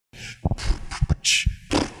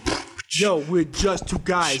Yo, we're just two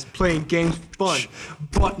guys playing games for fun.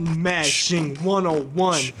 Button mashing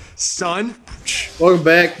 101, son. Welcome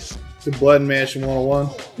back to Button Mashing 101.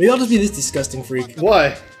 Maybe I'll just be this disgusting freak.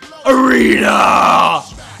 Why? Arena!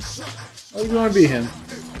 Why do you want to be him?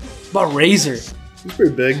 About Razor. He's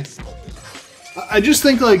pretty big. I just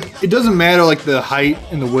think, like, it doesn't matter, like, the height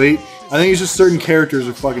and the weight. I think it's just certain characters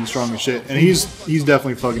are fucking strong as shit. And he's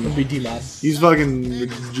definitely fucking... It'll be D-Mob. He's fucking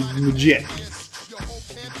legit.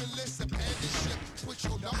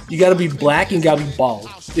 You gotta be black and you gotta be bald.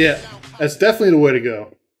 Yeah, that's definitely the way to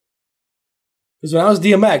go. Because when I was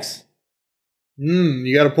DMX...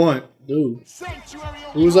 You got a point. Dude.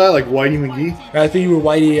 Who was I, like Whitey McGee? I think you were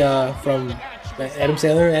Whitey from that Adam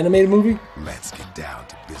Sandler animated movie? Let's get down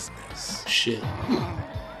to business. Shit.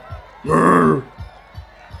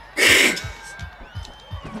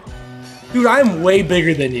 Dude, I'm way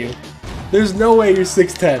bigger than you. There's no way you're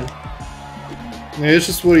 6'10". Yeah, it's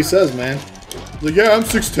just what he says, man. He's like, yeah, I'm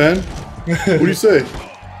 6'10". What do you say?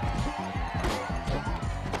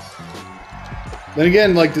 Then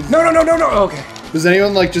again, like... No. Okay. Does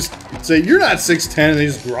anyone, like, just say, you're not 6'10", and they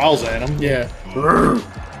just growls at him? Yeah.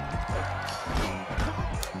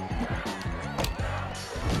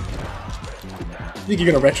 Think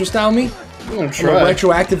you're gonna retro style me? I'm gonna I'm try. gonna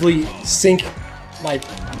retroactively sync my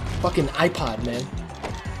fucking iPod, man.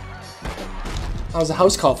 How's a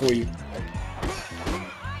house call for you?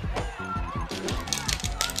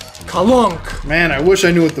 Kalunk! Man, I wish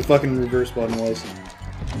I knew what the fucking reverse button was.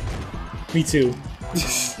 Me too.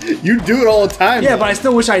 You do it all the time. Yeah, though. but I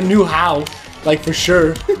still wish I knew how. Like, for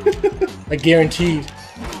sure. Like, guaranteed.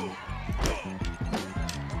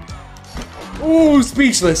 Ooh,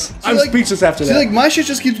 speechless. I'm like- speechless after See, that. like, my shit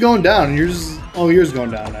just keeps going down, and yours... Oh, yours is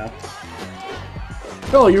going down now.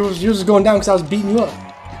 No, yours was going down because I was beating you up.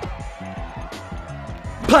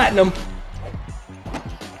 Platinum.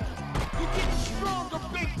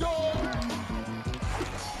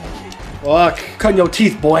 Fuck. Cutting your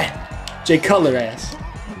teeth, boy. Jay Cutler ass.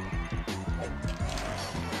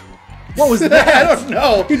 What was that? I don't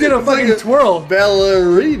know. You did a It's fucking like twirl.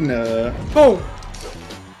 Ballerina. Boom.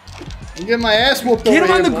 I'm getting my ass whooped Get over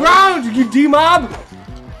him on here, the boy. ground, you D-Mob.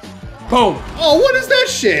 Boom. Oh, what is that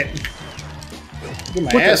shit? Get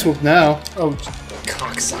my What ass the- whooped now. Oh,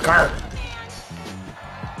 cocksucker.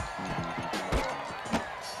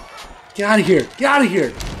 Get out of here. Get out of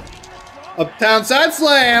here. Uptown side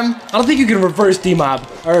slam. I don't think you can reverse D-Mob.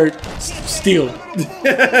 Or steal.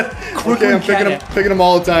 Okay, I'm picking them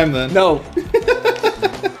all the time then. No.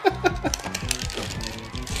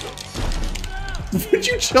 Would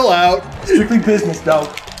you chill out? Strictly business,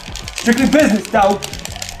 though. Strictly business, though.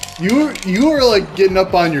 You are like getting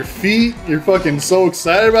up on your feet. You're fucking so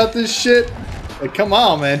excited about this shit. Like, come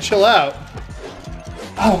on, man, chill out.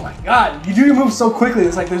 Oh my god. You do your move so quickly,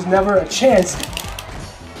 it's like there's never a chance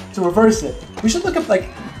to reverse it. We should look up, like,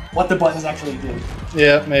 what the buttons actually do.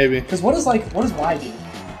 Yeah, maybe. Because what does Y do?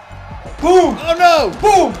 Boom! Oh no!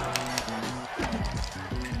 Boom!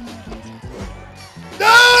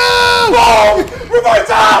 No! Boom!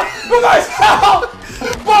 Reversal! Reversal!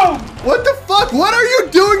 Boom! What the fuck? What are you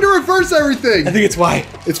doing to reverse everything? I think it's Y.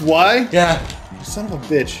 It's Y? Yeah. Son of a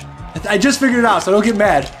bitch. I just figured it out, so don't get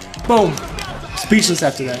mad. Boom. Speechless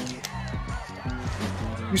after that.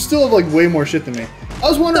 You still have like way more shit than me. I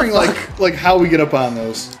was wondering fuck? like how we get up on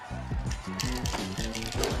those.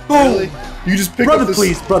 Boom! Really? You just pick Brother, up this.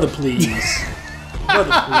 please. Brother, please.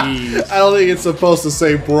 Brother, please. I don't think it's supposed to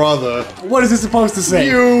say brother. What is it supposed to say?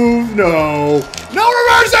 You know. No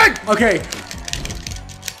reversing! Okay.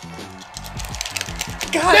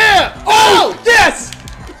 God. Yeah! Oh! Yes!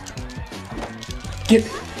 Get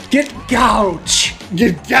gouge.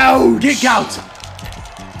 Get gouged! Get gout.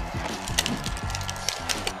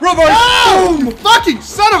 Reverse. Oh! Boom! You fucking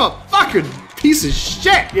son of a fucking piece of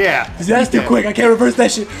shit! Yeah. That's too quick. I can't reverse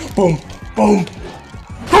that shit. Boom. Boom.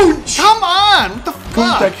 Boom. Come on! What the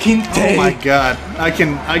fuck? Punta Quinte. Oh my god. I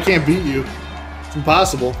can't beat you. It's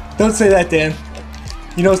impossible. Don't say that, Dan.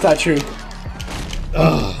 You know it's not true.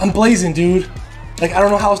 I'm blazing, dude. Like, I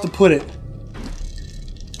don't know how else to put it.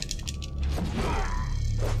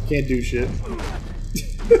 Can't do shit.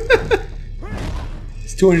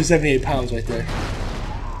 It's 278 pounds right there.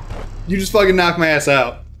 You just fucking knocked my ass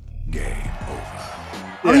out.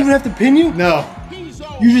 I don't even have to pin you? No.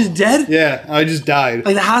 You're just dead? Yeah, I just died.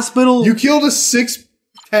 Like the hospital? You killed a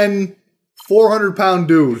 6'10", 400-pound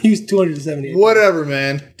dude. He was 278. Whatever,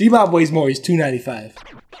 man. D-Mob weighs more. He's 295.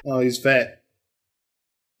 Oh, he's fat.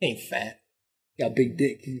 He ain't fat. He got a big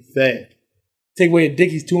dick. He's fat. Take away a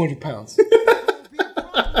dick, he's 200 pounds.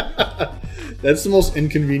 That's the most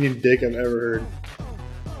inconvenient dick I've ever heard.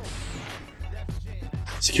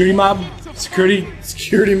 Security mob?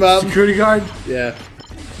 Security mob. Security guard? Yeah.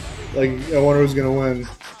 Like, I wonder who's gonna win.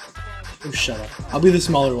 Oh, shut up. I'll be the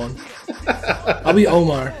smaller one. I'll be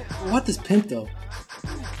Omar. What this pimp though?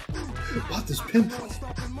 What this pimp?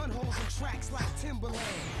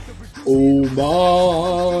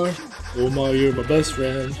 Omar. Omar, you're my best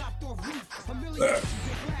friend. Let's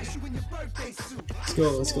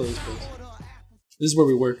go to this place. This is where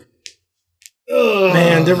we work. Ugh.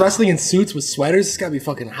 Man, they're wrestling in suits with sweaters. It's gotta be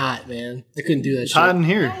fucking hot, man. I couldn't do that It's shit. hot in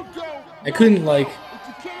here. I couldn't, like,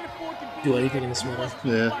 do anything in the sweater.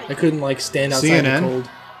 Yeah. I couldn't, like, stand outside CNN? the cold.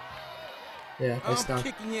 Yeah, I I'm stopped.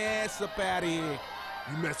 kicking your ass up out of here.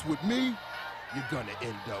 You mess with me, you're gonna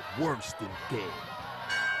end up worse than dead.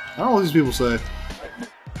 I don't know what these people say.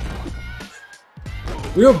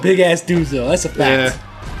 We're big ass dudes, though. That's a fact.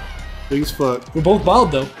 Yeah. Big as fuck. We're both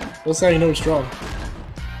bald, though. That's how you know we're strong.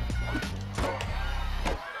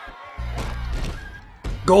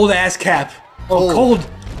 Gold ass cap. Oh, cold.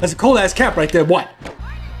 That's a cold ass cap right there. What?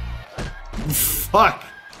 Fuck.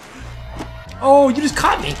 Oh, you just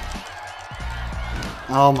caught me.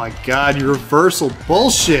 Oh my god, your reversal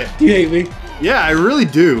bullshit. You hate me. Yeah, I really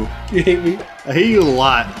do. You hate me. I hate you a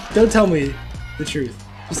lot. Don't tell me the truth.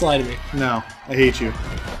 Just lie to me. No, I hate you.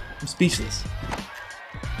 I'm speechless.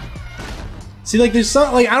 See, like, there's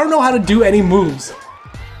some, like, I don't know how to do any moves.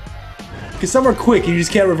 Because some are quick and you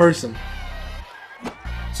just can't reverse them.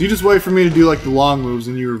 So you just wait for me to do like the long moves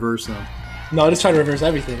and you reverse them. No, I just try to reverse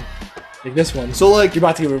everything. Like this one. So like, You're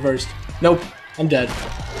about to get reversed. Nope. I'm dead.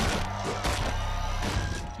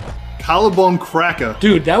 collarbone cracker.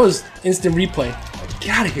 Dude, that was instant replay.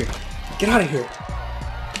 Get out of here. Get out of here.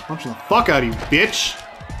 Punching the fuck out of you, bitch.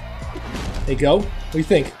 There you go. What do you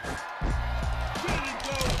think?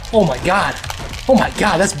 Oh my god. Oh my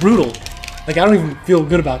god, that's brutal. Like, I don't even feel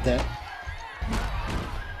good about that.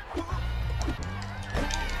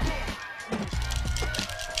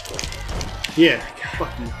 Yeah.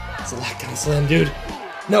 Fuck you. It's a lockdown slam, dude.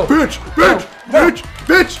 No. Bitch! Bitch! Bitch!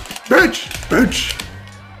 Bitch! Bitch! Bitch!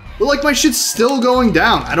 But like my shit's still going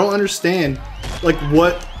down. I don't understand. Like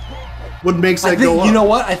what makes that go up? You know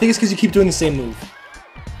what? I think it's because you keep doing the same move.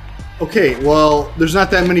 Okay, well, there's not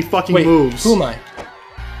that many fucking Wait, moves. who am I?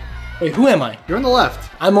 Wait, who am I? You're on the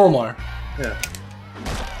left. I'm Omar. Yeah.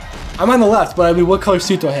 I'm on the left, but I mean, what color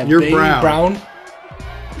suit do I have? You're Baby brown. Brown?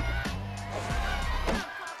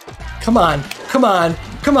 Come on. Come on.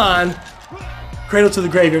 Come on. Cradle to the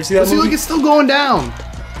grave. You ever see that See, movie? like it's still going down.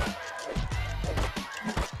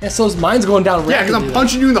 Yeah, so mine's going down Yeah, rapidly. because I'm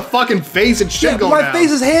punching you in the fucking face. It should Yeah, go but my down. face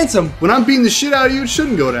is handsome. When I'm beating the shit out of you, it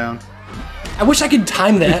shouldn't go down. I wish I could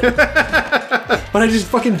time that. But I just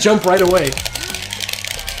fucking jump right away.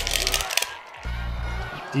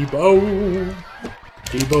 Debo.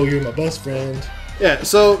 Debo, you're my best friend. Yeah,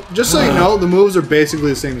 so just so you know, the moves are basically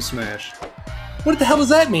the same as Smash. What the hell does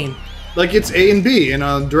that mean? Like it's A and B in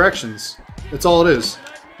directions. That's all it is.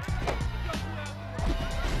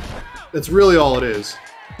 That's really all it is.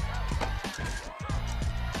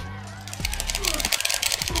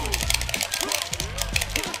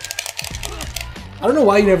 I don't know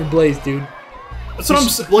why you never blaze, dude. That's what I'm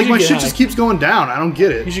saying. Like my shit just keeps going down. I don't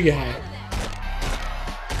get You it. should get high.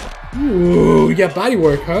 Ooh, you got body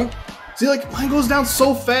work, huh? See, like mine goes down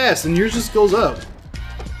so fast, and yours just goes up.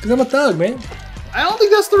 Cause I'm a thug, man. I don't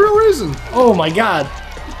think that's the real reason. Oh my god.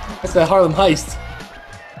 That's that Harlem Heist.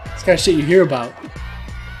 This kind of shit you hear about.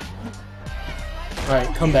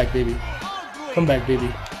 Alright, come back, baby. Come back, baby.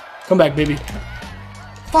 Come back, baby.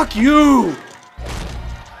 Fuck you!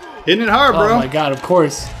 Hitting it hard, bro. Oh my god, of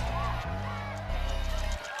course.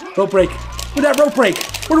 Rope break. Where'd that rope break?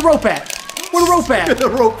 Where the rope at? Where the rope at? The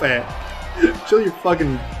rope at. Show your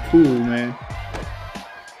fucking cool, man.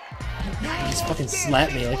 You just fucking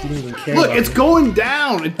slap me like you didn't even care Look, about it's me. going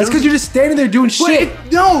down. That's because you're just standing there doing shit.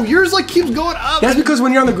 No, yours like keeps going up. That's because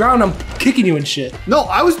when you're on the ground, I'm kicking you and shit. No,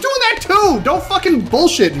 I was doing that too. Don't fucking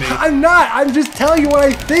bullshit me. I'm not. I'm just telling you what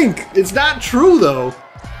I think. It's not true though.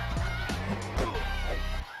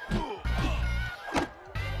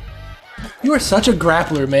 You are such a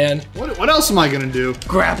grappler, man. What else am I gonna do?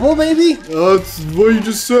 Grapple, maybe? That's what you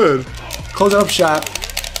just said. Close up shop.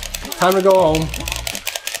 Time to go home.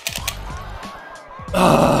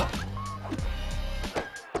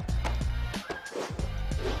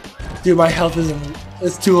 Dude, my health isn't.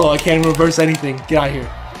 It's too low. I can't even reverse anything. Get out of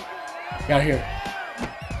here. Get out of here.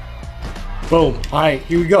 Boom. Alright,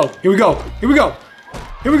 here we go. Here we go. Here we go.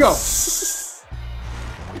 Here we go.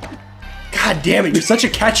 God damn it, you're such a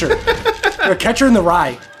catcher. You're a catcher in the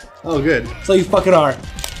rye. Oh, good. That's all you fucking are.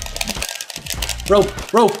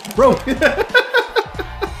 Rope, rope, rope.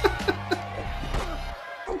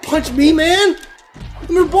 Don't punch me, man. What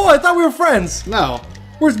I'm your boy. I thought we were friends. No.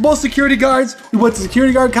 We're both security guards. We went to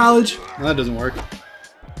security guard college. No, that doesn't work.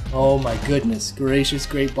 Oh my goodness gracious,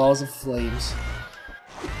 great balls of flames.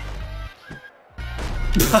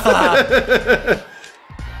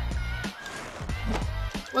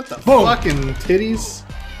 What the Boom. fucking titties?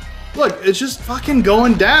 Look, it's just fucking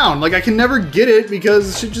going down. Like, I can never get it because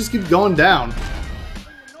it should just keep going down.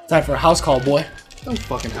 Time for a house call, boy. Don't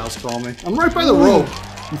fucking house call me. I'm right by the rope,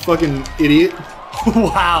 you fucking idiot.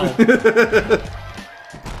 Wow.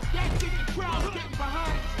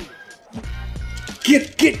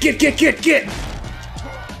 Get.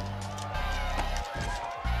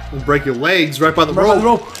 We'll break your legs right by the Right by the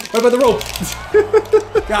rope. rope. Right by the rope.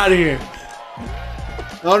 Get out of here.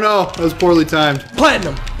 Oh no, that was poorly timed.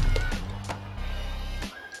 Platinum.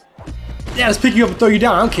 Yeah, let's pick you up and throw you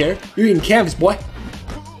down. I don't care. You're eating canvas, boy.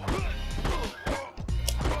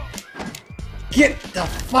 Get the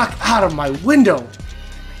fuck out of my window.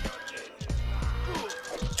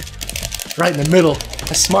 Right in the middle.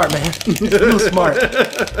 That's smart, man. Real smart.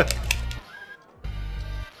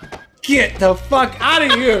 Get the fuck out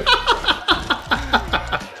of here.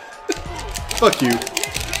 Fuck you.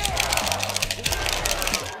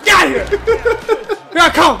 Get out of here. Here I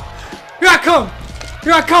come. Here I come.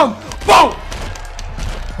 Here I come. Boom.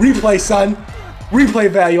 Replay, son. Replay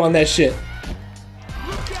value on that shit.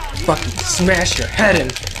 Fucking smash your head in.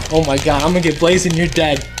 Oh my god, I'm gonna get blazing. You're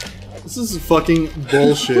dead. This is fucking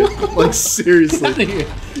bullshit. Like, seriously. Get out of here.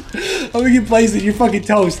 I'm gonna get blazing. You're fucking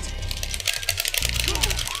toast.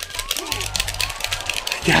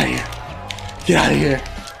 Get out of here. Get out of here.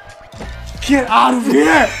 Get out of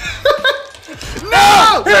here.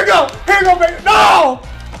 No! Here we go. Here we go, baby. No!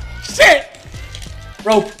 Shit!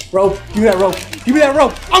 Rope. Give me that rope. Give me that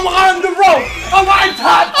rope. I'm on the rope. I'm on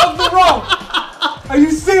top of the rope. Are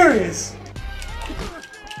you serious?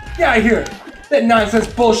 Get out of here. That nonsense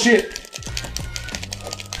bullshit.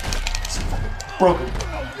 Broken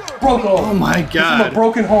home. Oh my This is a god.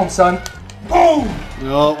 broken home, son. Boom!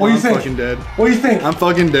 No, What do you I'm think? fucking dead. What do you think? I'm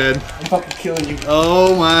fucking dead. I'm fucking killing you.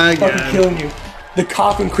 Oh my Fucking god. killing you. The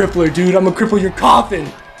coffin crippler, dude. I'm gonna cripple your coffin.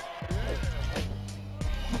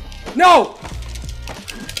 No!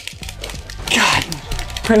 God.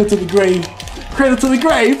 Cradle to the grave. Cradle to the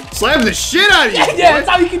grave. Slam the shit out of you. Yeah, that's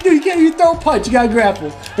all you can do. You can't even throw a punch. You gotta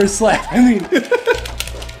grapple. Or slap. I mean.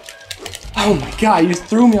 Oh my god, you just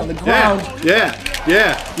threw me on the ground. Yeah.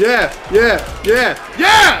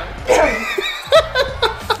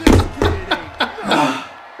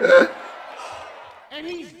 And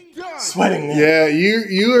he's done. Sweating, man. Yeah,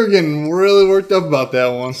 you are getting really worked up about that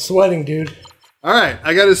one. Sweating, dude. All right,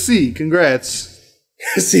 I got a C. Congrats.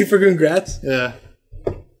 See for congrats. Yeah.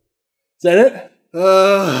 Is that it?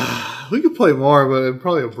 We could play more, but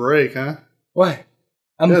probably a break, huh? Why?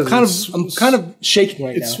 I'm Yeah, kind of shaking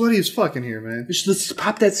right It's now. sweaty as fuck in here, man. Let's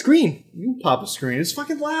pop that screen. You can pop a screen. It's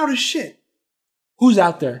fucking loud as shit. Who's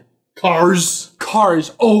out there? Cars.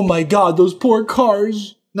 Cars. Oh my god, those poor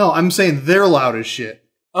cars. No, I'm saying they're loud as shit.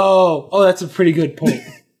 Oh, that's a pretty good point.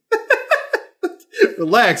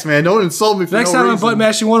 Relax, man. Don't insult me for Next no time I'm reason. butt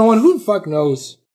mashing 101, who the fuck knows?